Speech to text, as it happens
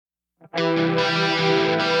Welcome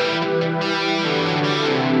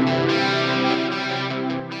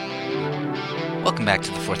back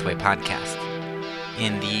to the Fourth Way Podcast.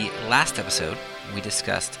 In the last episode, we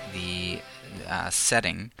discussed the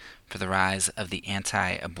setting for the rise of the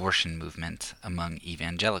anti-abortion movement among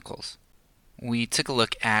evangelicals. We took a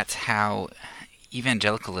look at how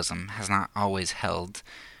evangelicalism has not always held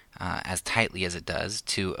as tightly as it does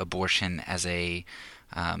to abortion as a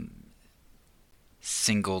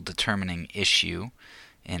single determining issue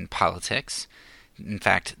in politics. In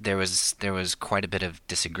fact, there was quite a bit of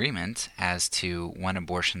disagreement as to when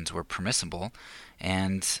abortions were permissible,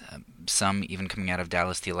 and some even coming out of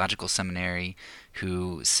Dallas Theological Seminary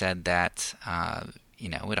who said that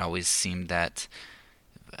it always seemed that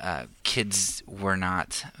kids were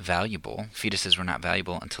not valuable, fetuses were not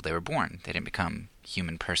valuable until they were born. They didn't become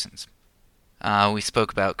human persons. We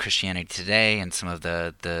spoke about Christianity Today and some of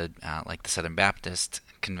the like the Southern Baptist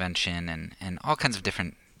Convention and all kinds of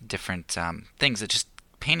different things that just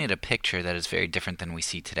painted a picture that is very different than we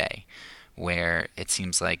see today, where it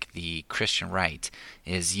seems like the Christian right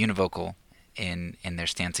is univocal in their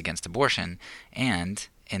stance against abortion and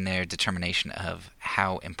in their determination of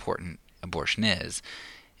how important abortion is,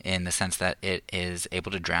 in the sense that it is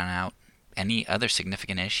able to drown out any other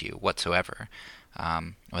significant issue whatsoever,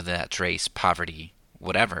 whether that's race, poverty,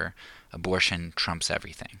 whatever. Abortion trumps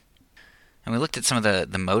everything. And we looked at some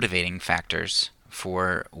of the motivating factors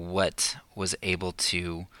for what was able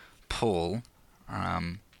to pull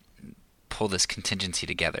this contingency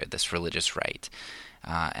together, this religious right,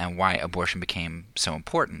 and why abortion became so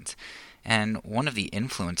important. And one of the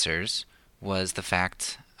influencers was the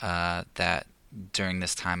fact that during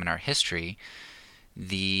this time in our history,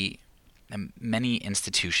 the many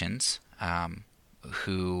institutions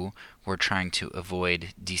who were trying to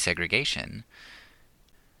avoid desegregation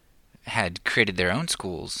had created their own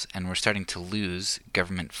schools and were starting to lose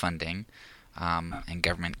government funding and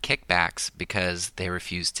government kickbacks because they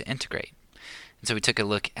refused to integrate. And so we took a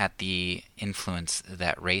look at the influence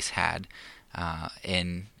that race had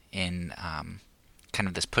in kind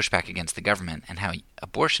of this pushback against the government, and how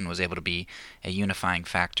abortion was able to be a unifying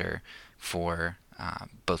factor for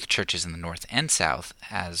both churches in the North and South,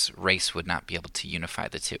 as race would not be able to unify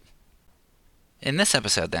the two. In this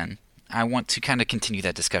episode, then, I want to kind of continue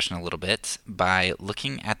that discussion a little bit by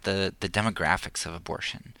looking at the demographics of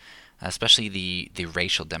abortion, especially the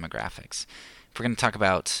racial demographics. If we're going to talk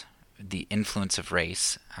about the influence of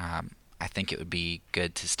race, I think it would be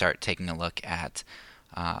good to start taking a look at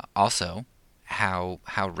also how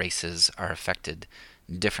races are affected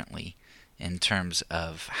differently in terms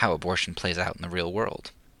of how abortion plays out in the real world.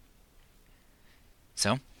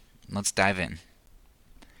 So, let's dive in.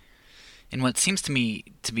 In what seems to me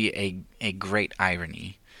to be a great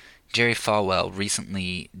irony, Jerry Falwell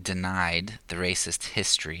recently denied the racist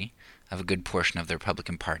history of a good portion of the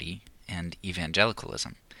Republican Party and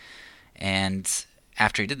evangelicalism. And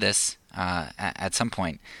after he did this, at some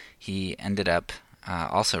point, he ended up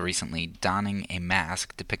also recently donning a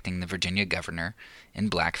mask depicting the Virginia governor in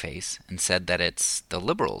blackface, and said that it's the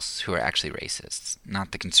liberals who are actually racists,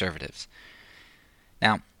 not the conservatives.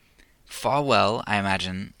 Now, Falwell, I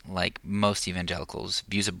imagine, like most evangelicals,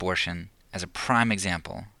 views abortion as a prime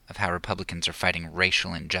example of how Republicans are fighting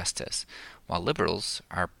racial injustice, while liberals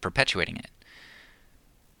are perpetuating it.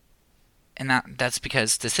 And that's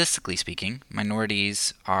because, statistically speaking,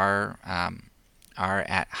 minorities are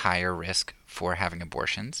at higher risk for having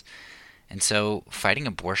abortions. And so fighting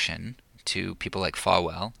abortion to people like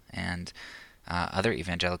Falwell and other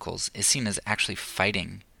evangelicals is seen as actually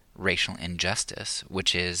fighting racial injustice,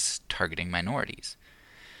 which is targeting minorities.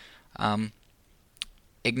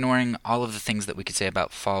 Ignoring all of the things that we could say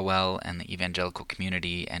about Falwell and the evangelical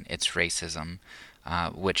community and its racism,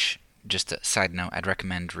 which, just a side note, I'd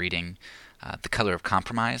recommend reading The Color of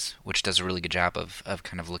Compromise, which does a really good job of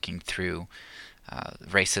kind of looking through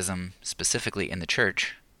racism specifically in the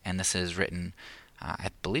church. And this is written, I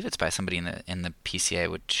believe it's by somebody in the PCA,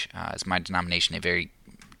 which is my denomination, a very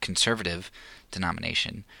conservative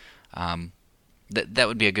denomination. That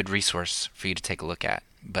would be a good resource for you to take a look at.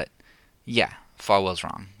 But yeah, Falwell's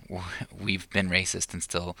wrong. We've been racist and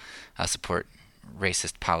still support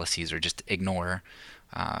racist policies, or just ignore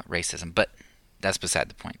racism. But that's beside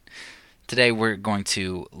the point. Today we're going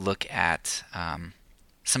to look at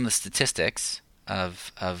some of the statistics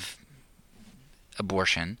of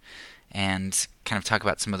abortion, and kind of talk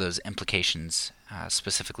about some of those implications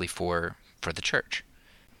specifically for the church.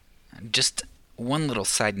 Just one little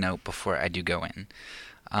side note before I do go in.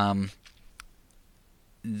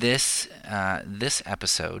 This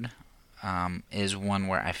episode is one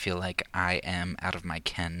where I feel like I am out of my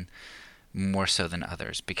ken more so than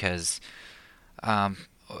others because um,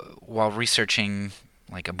 while researching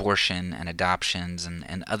like abortion and adoptions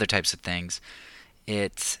and other types of things,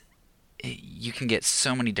 it, you can get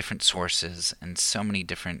so many different sources and so many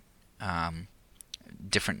different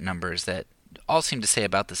numbers that all seem to say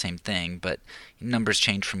about the same thing, but numbers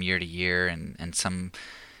change from year to year, and some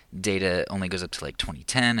data only goes up to like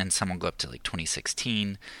 2010, and some will go up to like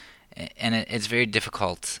 2016, and it's very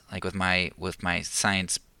difficult, like with my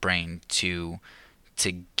science brain, to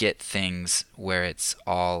get things where it's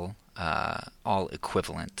all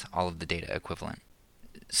equivalent, all of the data equivalent.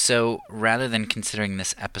 So rather than considering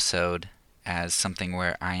this episode as something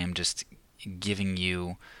where I am just giving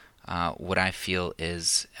you what I feel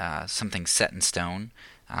is something set in stone,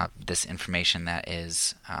 this information that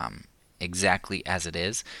is exactly as it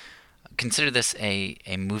is, consider this a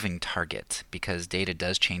moving target because data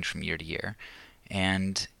does change from year to year,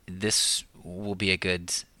 and this will be a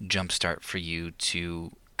good jumpstart for you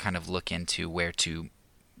to kind of look into where to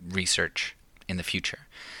research in the future.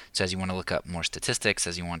 So as you want to look up more statistics,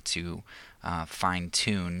 as you want to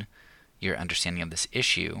fine-tune your understanding of this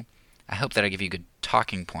issue, I hope that I give you good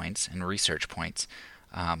talking points and research points,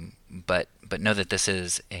 but know that this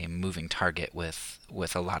is a moving target with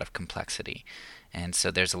a lot of complexity, and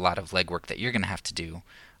so there's a lot of legwork that you're going to have to do.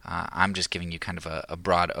 I'm just giving you kind of a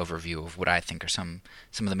broad overview of what I think are some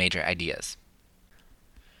of the major ideas.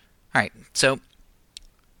 All right, so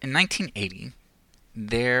in 1980,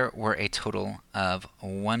 there were a total of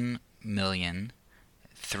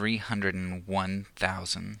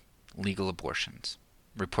 1,301,000 legal abortions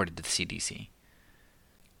reported to the CDC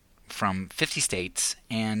from 50 states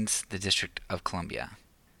and the District of Columbia.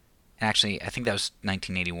 And actually, I think that was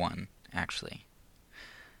 1981, actually.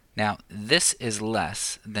 Now, this is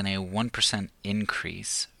less than a 1%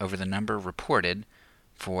 increase over the number reported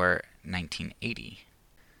for 1980.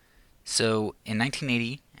 So, in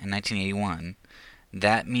 1980 and 1981,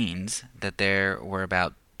 that means that there were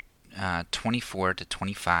about 24 to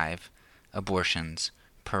 25 abortions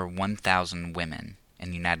per 1,000 women in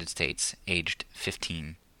the United States aged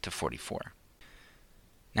 15 to 44.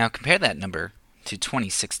 Now compare that number to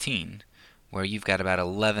 2016, where you've got about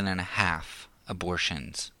 11 and a half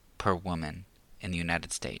abortions per woman in the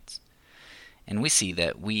United States. And we see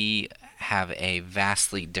that we have a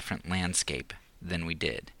vastly different landscape than we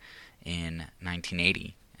did in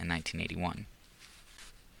 1980 and 1981.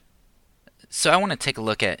 So I want to take a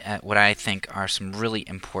look at what I think are some really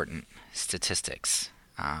important statistics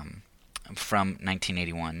from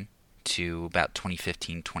 1981 to about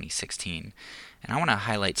 2015, 2016. And I want to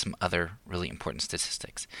highlight some other really important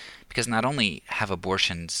statistics, because not only have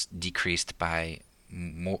abortions decreased by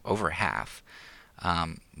over half,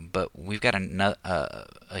 but we've got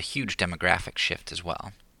a huge demographic shift as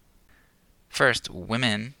well. First,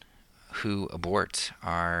 women who abort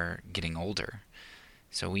are getting older.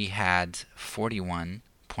 So we had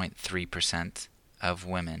 41.3% of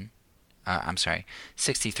women,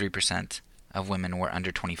 63% of women were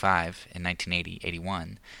under 25 in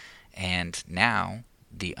 1980-81, and now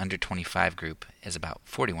the under 25 group is about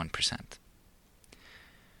 41%.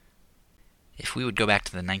 If we would go back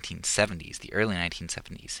to the 1970s, the early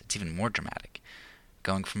 1970s, it's even more dramatic,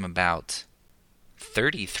 going from about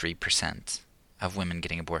 33% of women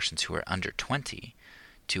getting abortions who are under 20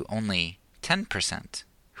 to only 10%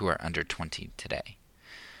 who are under 20 today.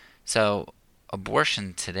 So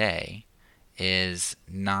abortion today is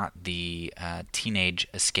not the teenage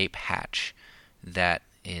escape hatch that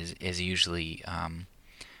is usually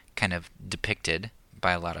kind of depicted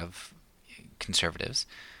by a lot of conservatives.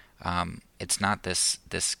 It's not this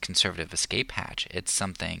conservative escape hatch. It's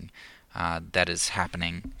something that is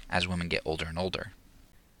happening as women get older and older.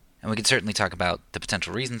 And we can certainly talk about the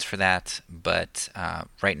potential reasons for that, but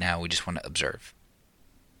right now we just want to observe.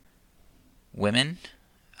 Women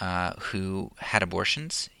who had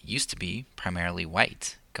abortions used to be primarily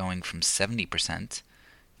white, going from 70%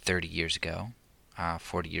 30 years ago,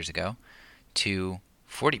 40 years ago, to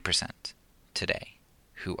 40% today,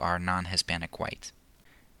 who are non-Hispanic white.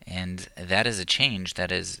 And that is a change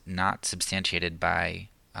that is not substantiated by,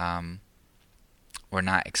 or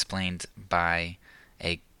not explained by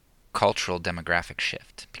a cultural demographic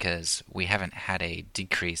shift, because we haven't had a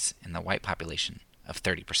decrease in the white population of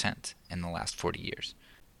 30% in the last 40 years.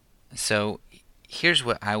 So here's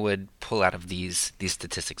what I would pull out of these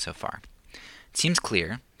statistics so far. It seems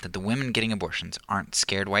clear that the women getting abortions aren't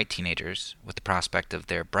scared white teenagers with the prospect of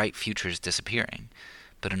their bright futures disappearing,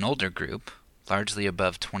 but an older group, largely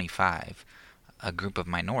above 25, a group of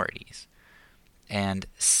minorities. And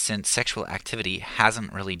since sexual activity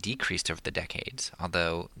hasn't really decreased over the decades,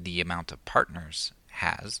 although the amount of partners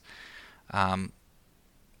has, um,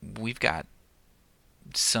 we've got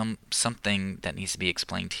something that needs to be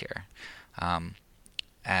explained here, um,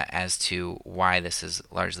 as to why this is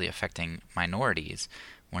largely affecting minorities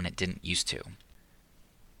when it didn't used to.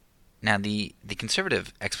 Now, the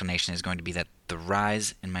conservative explanation is going to be that the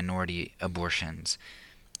rise in minority abortions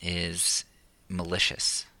is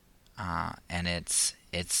malicious, and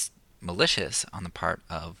it's malicious on the part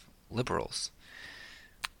of liberals.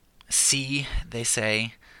 See, they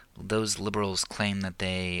say, those liberals claim that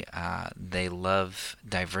they love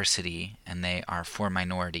diversity and they are for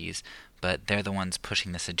minorities, but they're the ones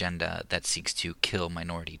pushing this agenda that seeks to kill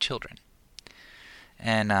minority children.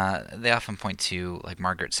 And they often point to like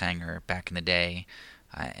Margaret Sanger back in the day,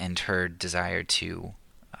 and her desire to,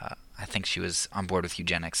 I think she was on board with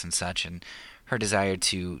eugenics and such, and her desire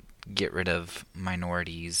to get rid of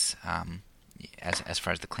minorities, as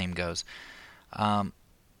far as the claim goes. And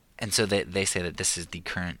so they say that this is the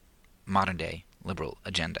current modern day liberal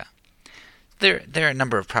agenda. There are a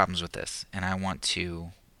number of problems with this, and I want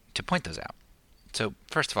to point those out. So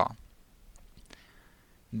first of all,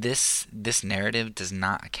 this narrative does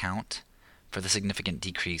not account for the significant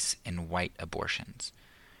decrease in white abortions.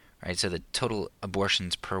 Right? So the total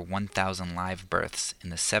abortions per 1,000 live births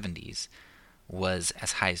in the 70s was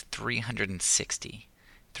as high as 360.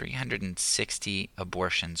 360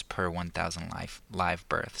 abortions per 1,000 live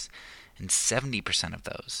births, and 70% of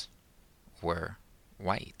those were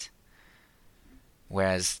white.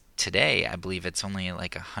 Whereas today, I believe it's only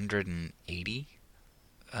like 180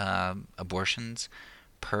 abortions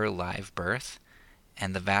per live birth,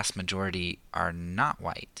 and the vast majority are not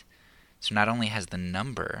white. So not only has the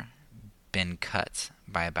number been cut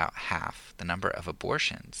by about half, the number of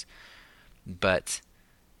abortions, but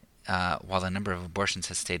while the number of abortions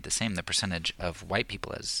has stayed the same, the percentage of white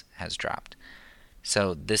people has dropped.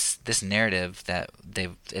 So this narrative that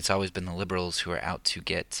it's always been the liberals who are out to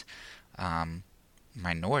get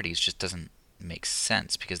minorities just doesn't make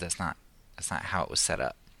sense, because that's not how it was set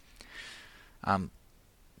up.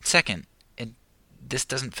 Second, this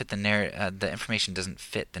doesn't fit the information doesn't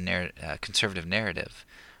fit the conservative narrative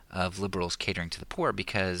of liberals catering to the poor,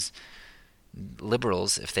 because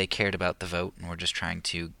liberals, if they cared about the vote and were just trying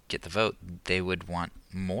to get the vote, they would want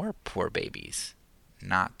more poor babies,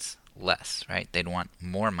 not less, right? They'd want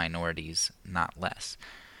more minorities, not less.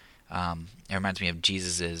 It reminds me of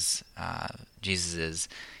Jesus's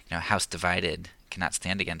house divided cannot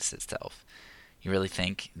stand against itself. You really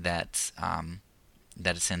think that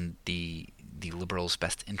that it's in the liberals'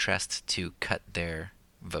 best interest to cut their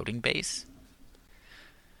voting base?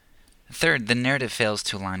 Third, the narrative fails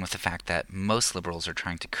to align with the fact that most liberals are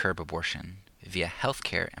trying to curb abortion via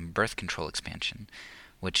healthcare and birth control expansion,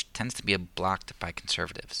 which tends to be blocked by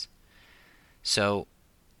conservatives. So,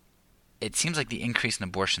 it seems like the increase in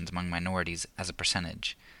abortions among minorities as a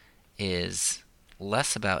percentage is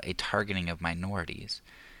less about a targeting of minorities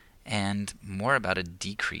and more about a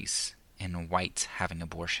decrease in whites having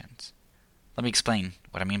abortions. Let me explain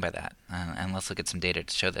what I mean by that, and let's look at some data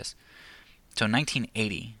to show this. So in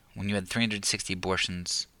 1980, when you had 360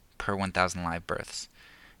 abortions per 1,000 live births,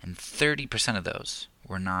 and 30% of those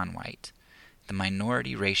were non-white, the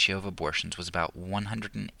minority ratio of abortions was about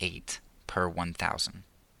 108 per 1,000.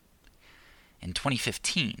 In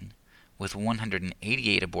 2015, with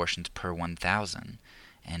 188 abortions per 1,000,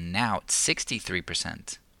 and now at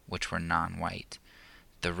 63%, which were non-white,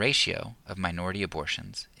 the ratio of minority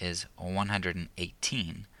abortions is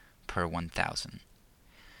 118 per 1,000.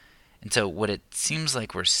 And so what it seems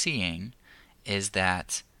like we're seeing is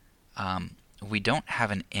that we don't have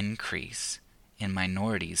an increase in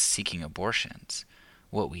minorities seeking abortions.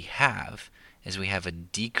 What we have is we have a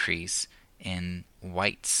decrease in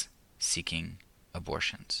whites seeking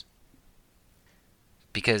abortions.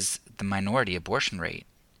 Because the minority abortion rate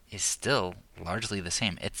is still largely the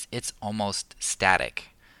same. It's almost static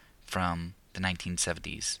from the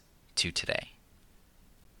 1970s to today.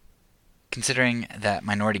 Considering that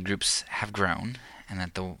minority groups have grown, and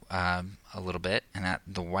that a little bit, and that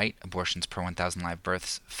the white abortions per 1,000 live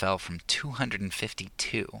births fell from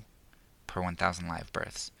 252 per 1,000 live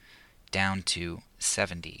births down to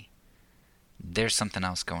 70, there's something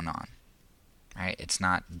else going on, right? It's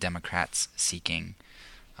not Democrats seeking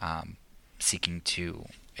to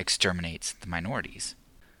exterminate the minorities.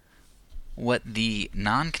 What the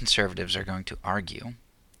non-conservatives are going to argue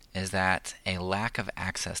is that a lack of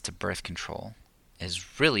access to birth control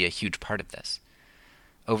is really a huge part of this.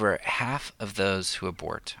 Over half of those who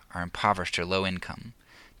abort are impoverished or low income,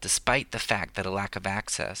 despite the fact that a lack of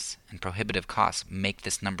access and prohibitive costs make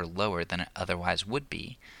this number lower than it otherwise would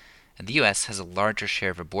be, the U.S. has a larger share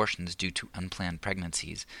of abortions due to unplanned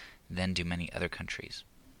pregnancies than do many other countries.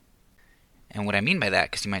 And what I mean by that,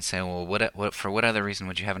 because you might say, well, for what other reason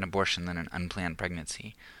would you have an abortion than an unplanned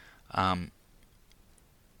pregnancy?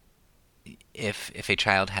 If a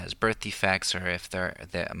child has birth defects, or if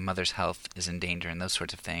the mother's health is in danger, and those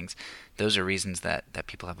sorts of things, those are reasons that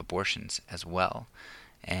people have abortions as well.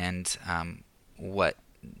 And what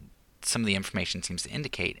some of the information seems to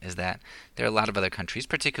indicate is that there are a lot of other countries,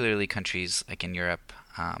 particularly countries like in Europe,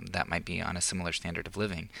 that might be on a similar standard of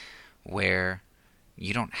living, where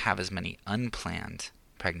you don't have as many unplanned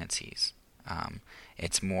pregnancies.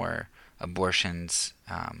 It's more abortions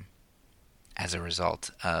as a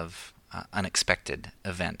result of unexpected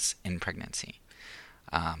events in pregnancy.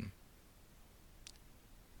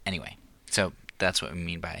 Anyway, so that's what we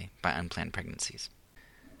mean by unplanned pregnancies.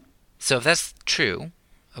 So if that's true,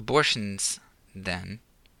 abortions then,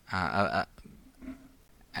 at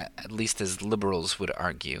least as liberals would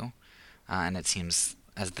argue, and it seems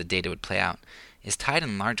as the data would play out, is tied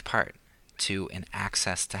in large part to an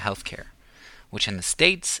access to health care, which in the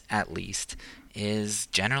States, at least, is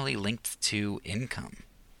generally linked to income.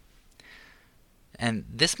 And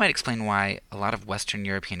this might explain why a lot of Western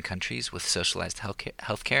European countries with socialized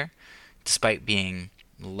healthcare, despite being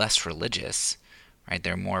less religious, right,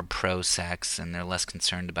 they're more pro-sex and they're less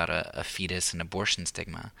concerned about a fetus and abortion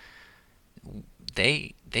stigma,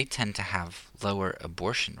 they tend to have lower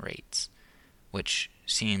abortion rates, which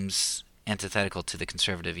seems antithetical to the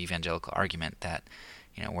conservative evangelical argument that,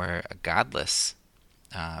 we're a godless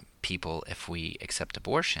people if we accept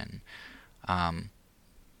abortion,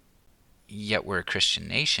 yet we're a Christian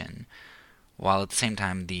nation, while at the same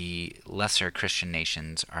time the lesser Christian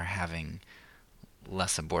nations are having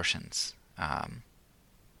less abortions.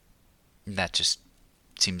 That just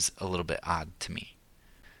seems a little bit odd to me,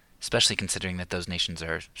 especially considering that those nations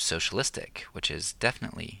are socialistic, which is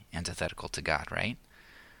definitely antithetical to God, right?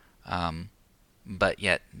 But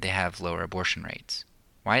yet they have lower abortion rates.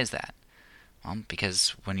 Why is that? Well, because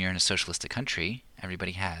when you're in a socialistic country,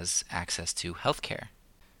 everybody has access to health care.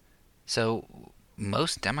 So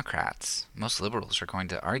most Democrats, most liberals are going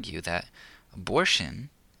to argue that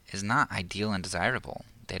abortion is not ideal and desirable.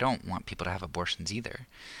 They don't want people to have abortions either.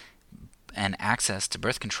 And access to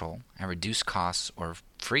birth control at reduced costs or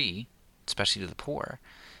free, especially to the poor,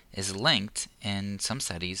 is linked in some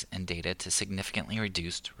studies and data to significantly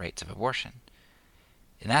reduced rates of abortion.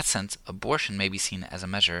 In that sense, abortion may be seen as a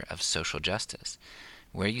measure of social justice.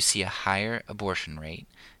 Where you see a higher abortion rate,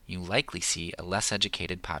 you likely see a less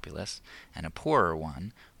educated populace and a poorer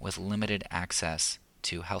one with limited access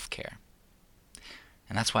to health care.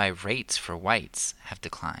 And that's why rates for whites have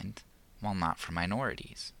declined, while not for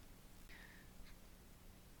minorities.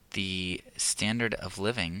 The standard of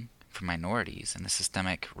living for minorities and the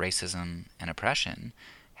systemic racism and oppression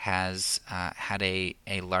has had a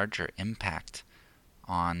larger impact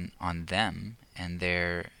on them and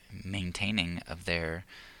their maintaining of their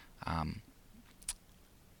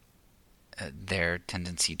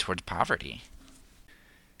tendency towards poverty.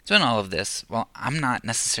 So in all of this, well, I'm not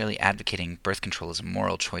necessarily advocating birth control as a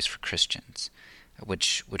moral choice for Christians,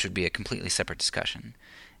 which would be a completely separate discussion.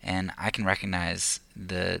 And I can recognize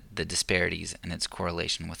the disparities and its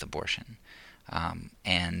correlation with abortion,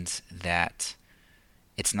 and that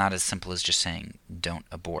it's not as simple as just saying don't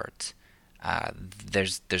abort.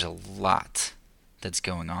 There's a lot that's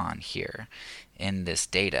going on here in this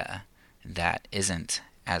data that isn't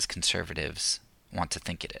as conservatives want to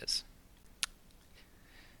think it is.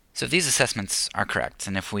 So if these assessments are correct,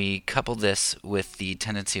 and if we couple this with the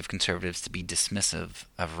tendency of conservatives to be dismissive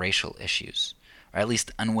of racial issues, or at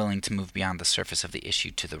least unwilling to move beyond the surface of the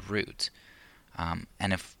issue to the root,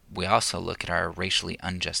 and if we also look at our racially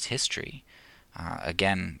unjust history,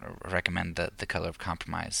 again, recommend the Color of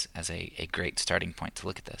Compromise as a great starting point to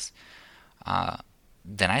look at this,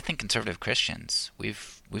 then I think conservative Christians,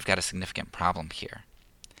 we've got a significant problem here.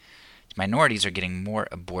 Minorities are getting more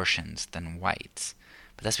abortions than whites,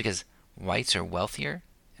 but that's because whites are wealthier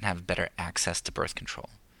and have better access to birth control.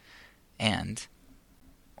 And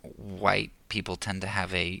white people tend to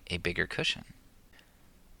have a bigger cushion.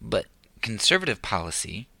 But conservative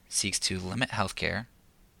policy seeks to limit healthcare.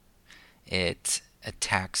 It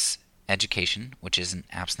attacks education, which is an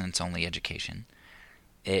abstinence-only education.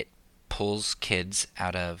 It pulls kids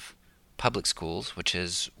out of public schools, which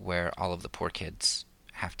is where all of the poor kids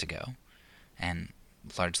have to go, and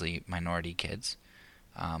largely minority kids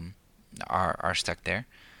are stuck there.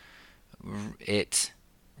 It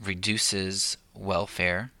reduces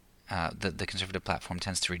welfare the conservative platform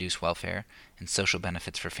tends to reduce welfare and social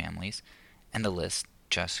benefits for families, and the list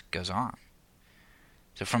just goes on.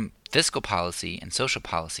 So from fiscal policy and social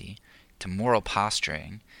policy to moral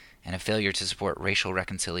posturing and a failure to support racial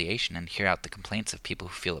reconciliation and hear out the complaints of people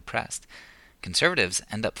who feel oppressed, conservatives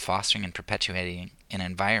end up fostering and perpetuating an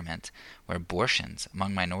environment where abortions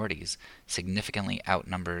among minorities significantly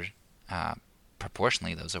outnumber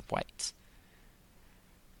proportionally those of whites.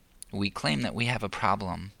 We claim that we have a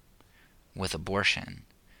problem with abortion,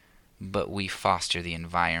 but we foster the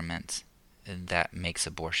environment that makes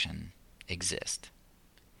abortion exist.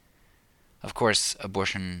 Of course,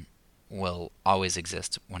 abortion will always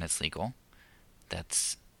exist when it's legal.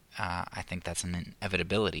 I think that's an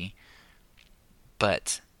inevitability.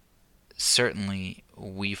 But certainly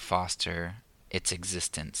we foster its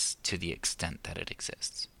existence to the extent that it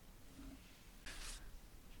exists.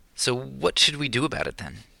 So what should we do about it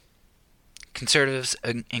then? Conservatives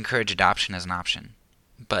encourage adoption as an option,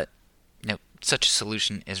 but such a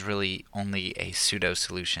solution is really only a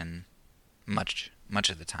pseudo-solution much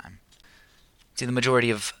of the time. See, the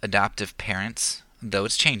majority of adoptive parents, though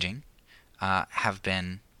it's changing, have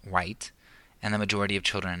been white, and the majority of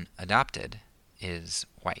children adopted is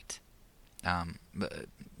white.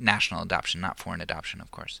 National adoption, not foreign adoption,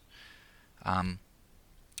 of course. And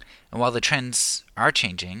while the trends are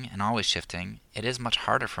changing and always shifting, it is much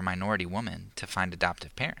harder for minority women to find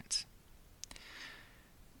adoptive parents.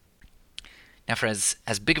 Now, for as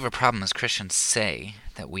big of a problem as Christians say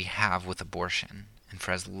that we have with abortion, and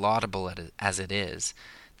for as laudable as it is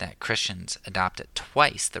that Christians adopt at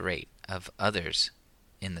twice the rate of others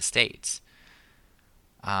in the States,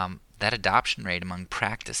 that adoption rate among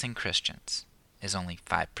practicing Christians is only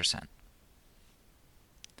 5%.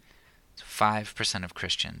 So 5% of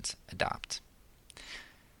Christians adopt.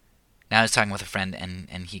 Now, I was talking with a friend,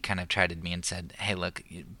 and he kind of chided me and said, hey, look,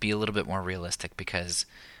 be a little bit more realistic, because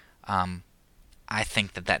I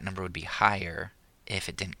think that number would be higher if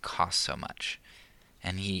it didn't cost so much.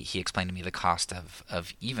 And he explained to me the cost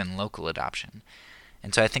of even local adoption.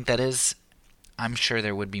 And so I think I'm sure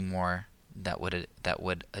there would be more that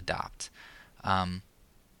would adopt.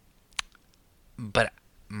 But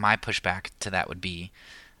my pushback to that would be,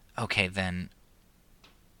 okay, then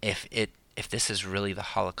if this is really the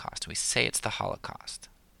Holocaust, we say it's the Holocaust.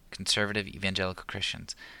 Conservative evangelical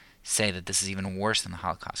Christians say that this is even worse than the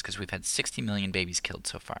Holocaust because we've had 60 million babies killed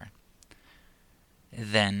so far.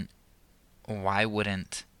 Then why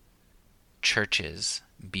wouldn't churches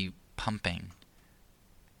be pumping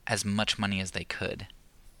as much money as they could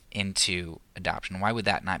into adoption? Why would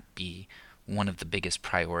that not be one of the biggest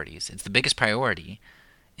priorities? It's the biggest priority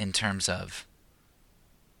in terms of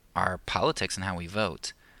our politics and how we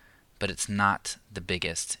vote, but it's not the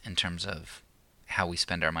biggest in terms of how we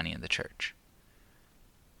spend our money in the church.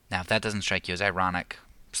 Now, if that doesn't strike you as ironic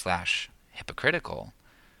 / hypocritical,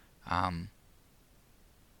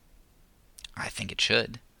 I think it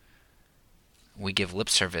should. We give lip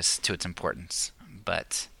service to its importance,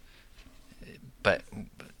 but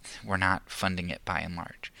we're not funding it by and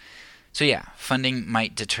large. So yeah, funding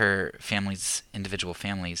might deter individual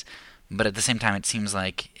families, but at the same time it seems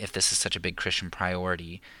like if this is such a big Christian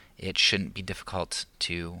priority, it shouldn't be difficult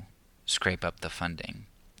to scrape up the funding.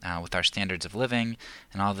 With our standards of living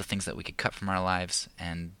and all the things that we could cut from our lives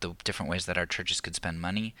and the different ways that our churches could spend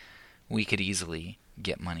money, we could easily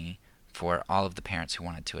get money for all of the parents who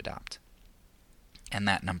wanted to adopt. And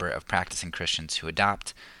that number of practicing Christians who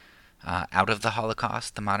adopt out of the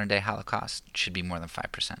Holocaust, the modern day Holocaust, should be more than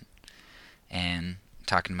 5%. And I'm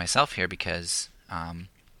talking to myself here because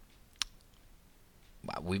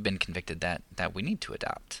we've been convicted that we need to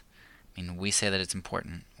adopt. I mean, we say that it's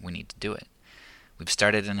important. We need to do it. We've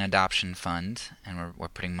started an adoption fund, and we're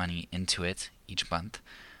putting money into it each month.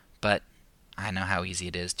 But I know how easy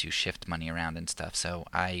it is to shift money around and stuff. So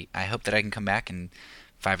I hope that I can come back in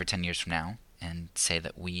 5 or 10 years from now and say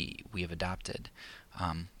that we have adopted.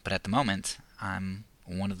 But at the moment, I'm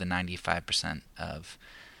one of the 95% of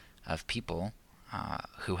people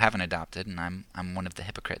who haven't adopted, and I'm one of the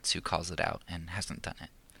hypocrites who calls it out and hasn't done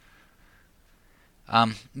it.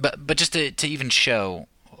 But just to even show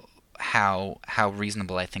how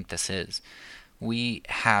reasonable I think this is, we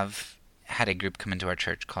have had a group come into our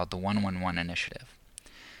church called the 111 Initiative.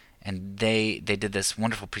 And they did this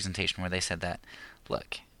wonderful presentation where they said that,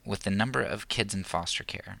 look, with the number of kids in foster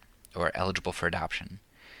care or eligible for adoption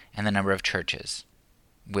and the number of churches,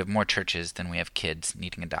 we have more churches than we have kids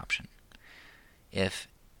needing adoption. If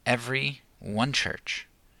every one church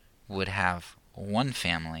would have one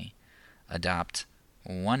family adopt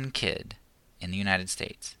one kid in the United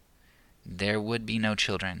States, there would be no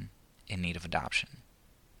children in need of adoption.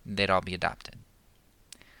 they'd all be adopted.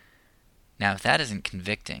 Now, if that isn't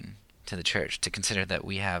convicting to the church to consider that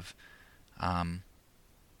we have, I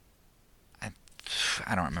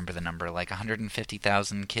don't remember the number, like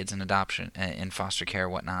 150,000 kids in adoption, in foster care, or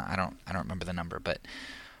whatnot. I don't remember the number, but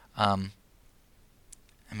I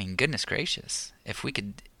mean, goodness gracious, if we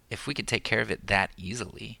could take care of it that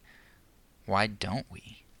easily, why don't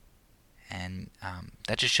we? And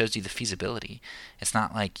that just shows you the feasibility. It's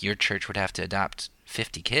not like your church would have to adopt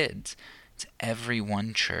 50 kids. It's every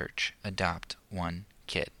one church adopt one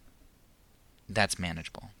kid. That's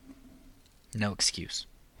manageable. No excuse.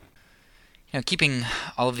 Keeping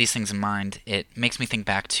all of these things in mind, it makes me think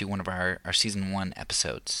back to one of our Season 1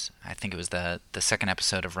 episodes. I think it was the second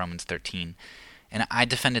episode of Romans 13. And I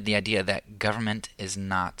defended the idea that government is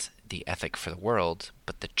not the ethic for the world,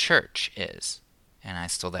 but the church is. And I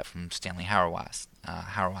stole that from Stanley Hauerwas.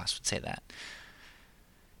 Hauerwas would say that.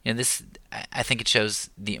 I think it shows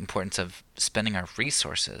the importance of spending our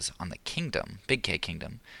resources on the kingdom, big K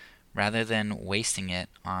kingdom, rather than wasting it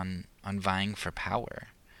on vying for power,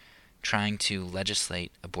 trying to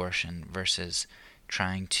legislate abortion versus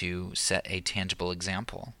trying to set a tangible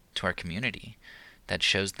example to our community that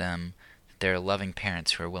shows them that they're loving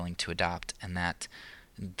parents who are willing to adopt, and that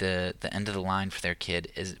the end of the line for their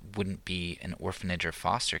kid wouldn't be an orphanage or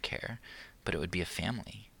foster care, but it would be a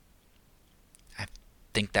family. I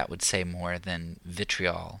think that would say more than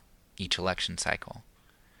vitriol each election cycle,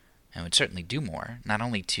 and would certainly do more, not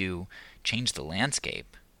only to change the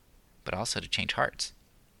landscape, but also to change hearts,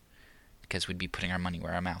 because we'd be putting our money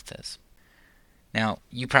where our mouth is. Now,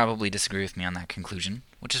 you probably disagree with me on that conclusion,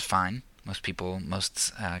 which is fine.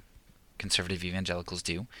 Most conservative evangelicals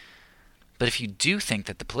do. But if you do think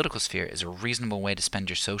that the political sphere is a reasonable way to spend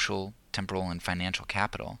your social, temporal, and financial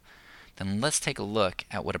capital, then let's take a look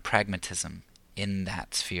at what a pragmatism in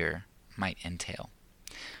that sphere might entail.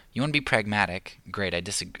 You want to be pragmatic? Great.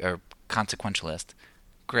 Or consequentialist?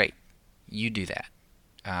 Great. You do that.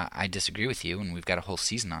 I disagree with you, and we've got a whole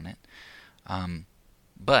season on it.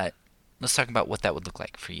 But let's talk about what that would look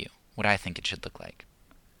like for you, what I think it should look like.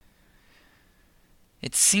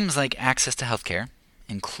 It seems like access to healthcare,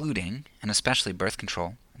 including and especially birth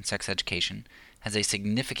control and sex education, has a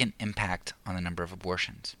significant impact on the number of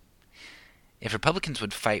abortions. If Republicans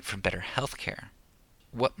would fight for better health care,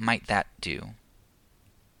 what might that do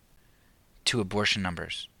to abortion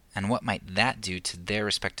numbers? And what might that do to their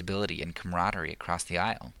respectability and camaraderie across the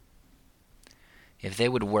aisle? If they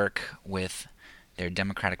would work with their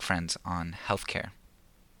Democratic friends on health care,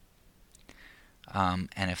 and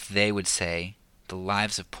if they would say, the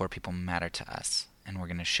lives of poor people matter to us, and we're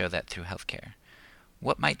going to show that through health care,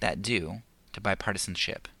 what might that do to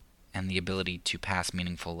bipartisanship and the ability to pass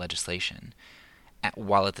meaningful legislation,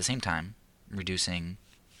 while at the same time reducing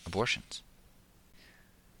abortions?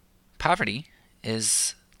 Poverty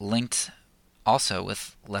is linked also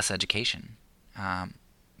with less education,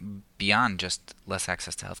 beyond just less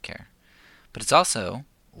access to healthcare. But it's also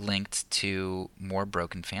linked to more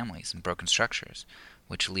broken families and broken structures,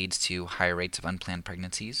 which leads to higher rates of unplanned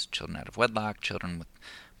pregnancies, children out of wedlock, children with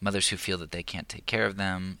mothers who feel that they can't take care of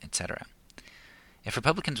them, etc. If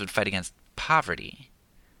Republicans would fight against poverty,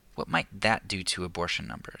 what might that do to abortion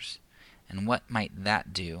numbers? And what might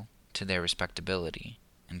that do to their respectability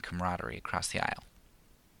and camaraderie across the aisle?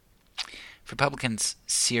 If Republicans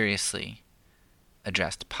seriously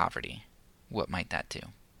addressed poverty, what might that do?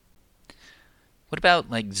 What about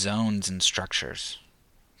zones and structures?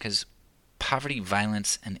 Because poverty,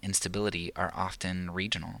 violence, and instability are often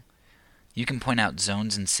regional. You can point out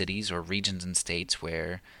zones in cities or regions in states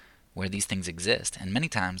where these things exist, and many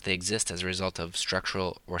times they exist as a result of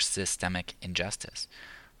structural or systemic injustice,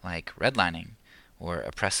 like redlining or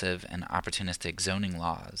oppressive and opportunistic zoning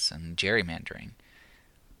laws and gerrymandering.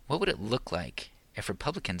 What would it look like if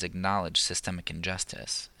Republicans acknowledged systemic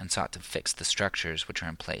injustice and sought to fix the structures which are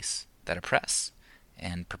in place that oppress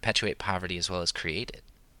and perpetuate poverty as well as create it?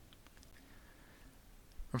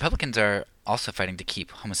 Republicans are also fighting to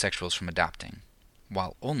keep homosexuals from adopting,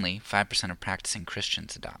 while only 5% of practicing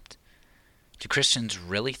Christians adopt. Do Christians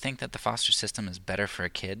really think that the foster system is better for a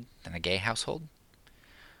kid than a gay household?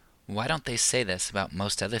 Why don't they say this about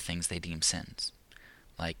most other things they deem sins,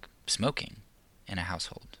 like smoking in a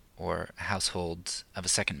household, or a household of a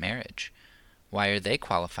second marriage? Why are they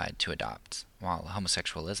qualified to adopt, while a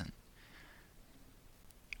homosexual isn't?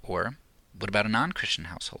 Or what about a non-Christian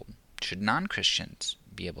household? Should non-Christians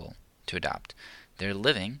be able to adopt? They're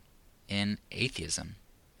living in atheism,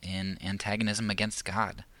 in antagonism against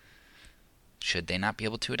God. Should they not be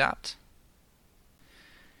able to adopt?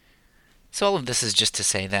 So all of this is just to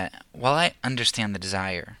say that while I understand the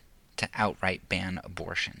desire to outright ban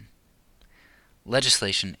abortion.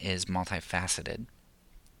 Legislation is multifaceted.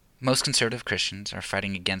 Most conservative Christians are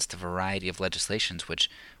fighting against a variety of legislations which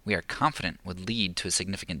we are confident would lead to a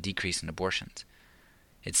significant decrease in abortions.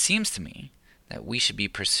 It seems to me that we should be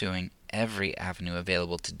pursuing every avenue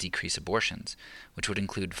available to decrease abortions, which would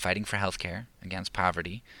include fighting for health care, against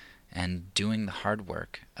poverty, and doing the hard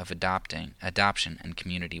work of adoption and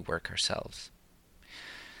community work ourselves.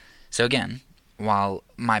 So again, while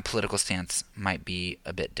my political stance might be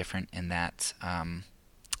a bit different in that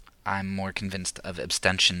I'm more convinced of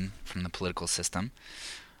abstention from the political system,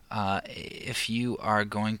 if you are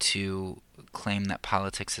going to claim that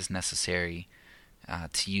politics is necessary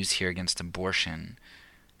to use here against abortion,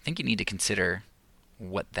 I think you need to consider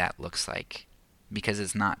what that looks like, because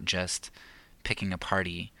it's not just picking a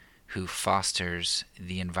party who fosters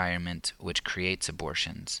the environment which creates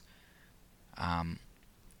abortions.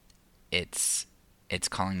 It's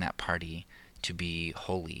calling that party to be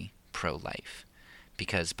wholly pro-life,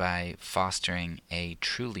 because by fostering a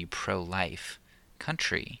truly pro-life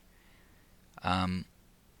country,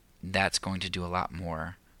 that's going to do a lot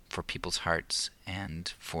more for people's hearts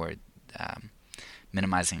and for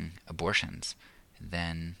minimizing abortions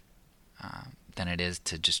than it is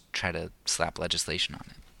to just try to slap legislation on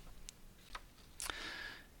it.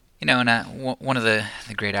 You know, and one of the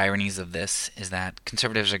great ironies of this is that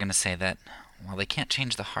conservatives are going to say that while they can't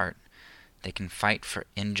change the heart, they can fight for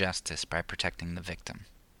injustice by protecting the victim,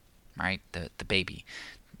 right? The baby.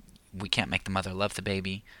 We can't make the mother love the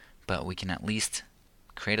baby, but we can at least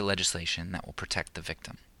create a legislation that will protect the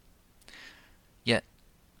victim. Yet,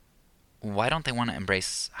 why don't they want to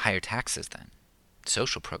embrace higher taxes then?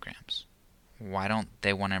 Social programs. Why don't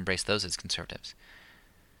they want to embrace those as conservatives?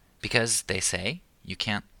 Because they say you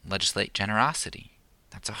can't legislate generosity.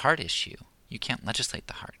 That's a heart issue. You can't legislate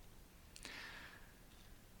the heart.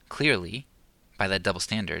 Clearly, by that double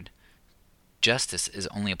standard, justice is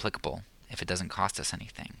only applicable if it doesn't cost us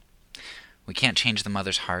anything. We can't change the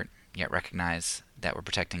mother's heart, yet recognize that we're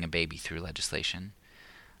protecting a baby through legislation.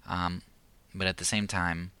 But at the same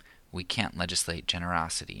time, we can't legislate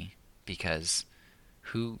generosity, because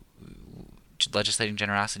legislating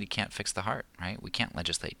generosity can't fix the heart, right? We can't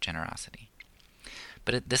legislate generosity.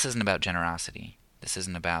 But this isn't about generosity. This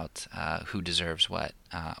isn't about who deserves what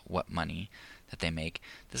money that they make.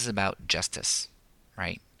 This is about justice,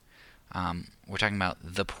 right? We're talking about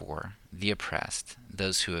the poor, the oppressed,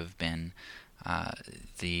 those who have been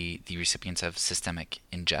the recipients of systemic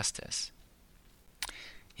injustice.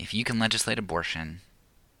 If you can legislate abortion,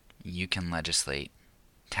 you can legislate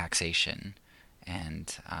taxation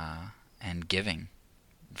and giving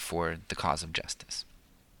for the cause of justice.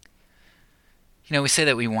 You know, we say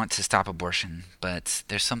that we want to stop abortion, but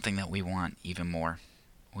there's something that we want even more.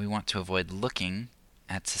 We want to avoid looking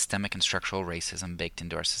at systemic and structural racism baked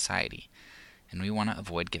into our society, and we want to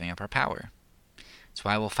avoid giving up our power. That's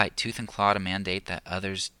why we'll fight tooth and claw to mandate that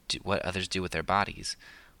what others do with their bodies,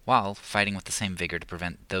 while fighting with the same vigor to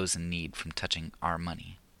prevent those in need from touching our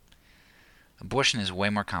money. Abortion is way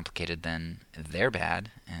more complicated than they're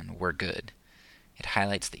bad and we're good. It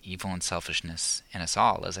highlights the evil and selfishness in us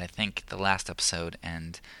all, as I think the last episode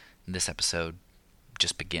and this episode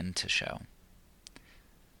just begin to show.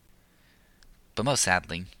 But most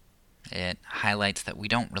sadly, it highlights that we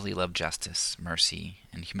don't really love justice, mercy,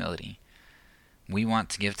 and humility. We want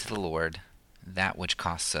to give to the Lord that which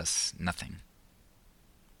costs us nothing.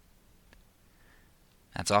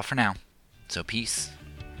 That's all for now. So peace,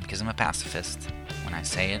 because I'm a pacifist. When I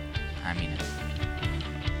say it, I mean it.